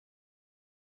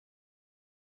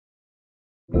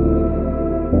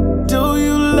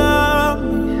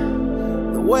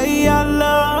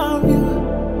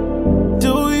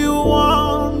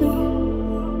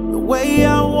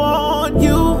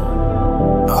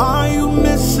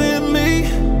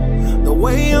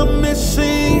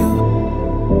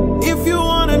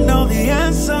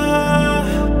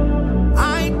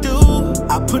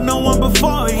one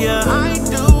before you. I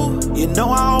do. You know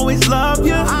I always love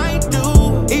you. I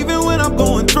do. Even when I'm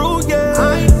going through, yeah.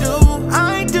 I do.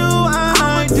 I do.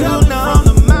 I do. From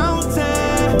the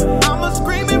mountain, I'ma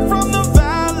screaming from the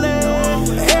valley.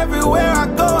 Everywhere I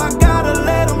go, I gotta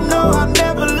let them know I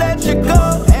never let you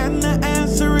go. And the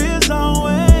answer is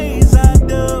always I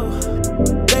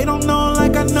do. They don't know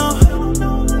like I know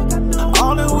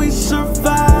all that we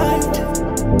survived,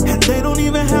 and they don't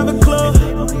even have a clue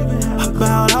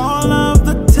about all of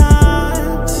the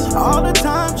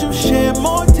times you shed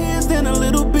more tears than a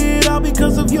little bit, all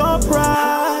because of your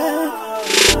pride.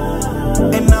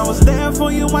 And I was there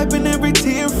for you, wiping every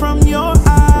tear from your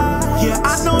eye. Yeah,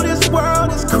 I know this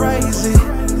world is crazy,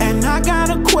 and I got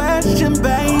a question,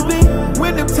 baby.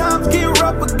 When the times get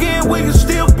rough again, will you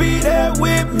still be there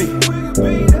with me?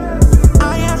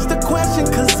 I asked the question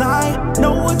cause I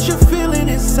know what you're feeling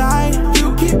inside.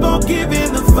 You keep on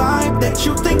giving the vibe that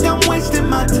you think I'm wasting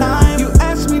my time. You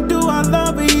ask me, do I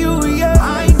love you? Yeah,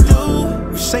 I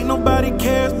do. You say nobody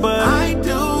cares, but I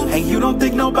do. And you don't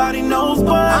think nobody knows,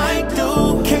 but I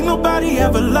do. Can't nobody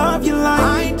ever love you like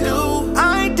I do.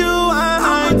 I do,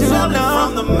 I do.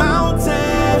 From the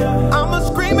mountain, I'ma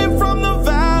screaming from the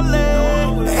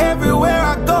valley. Everywhere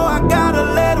I go, I gotta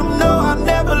let them know I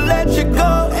never let you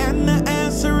go. And the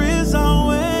answer is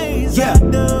always yeah.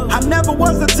 I never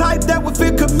was the type that would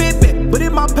feel commitment, but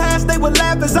in my past they would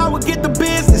laugh as I would get the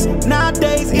business.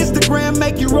 Nowadays Instagram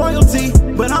make you royalty,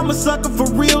 but I'm a sucker for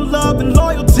real love and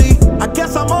loyalty. I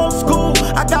guess I'm old school,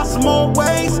 I got some old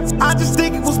ways. I just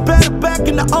think it was better back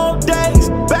in the old days,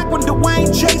 back when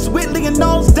Dwayne chased Whitley in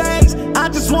those days. I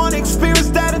just wanna experience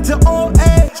that until old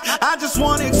age. I just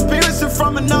wanna experience it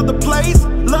from another place.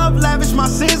 Love lavish, my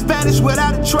sins vanish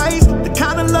without a trace. The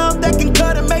kind of love that can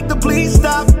cut and make the bleed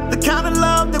stop. The kind of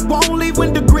love that won't leave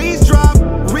when degrees drop.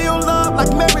 Real love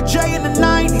like Mary J in the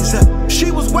 90s.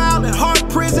 She was wild at Hart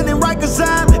Prison and Rikers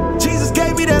Island. Jesus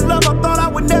gave me that love, I thought I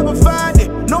would never find it.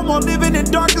 No more living in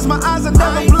darkness, my eyes are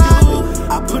never blinded.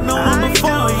 I put no one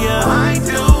before you. I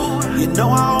do. You know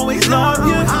I always love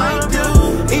you. I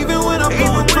do. Even when I'm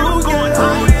going through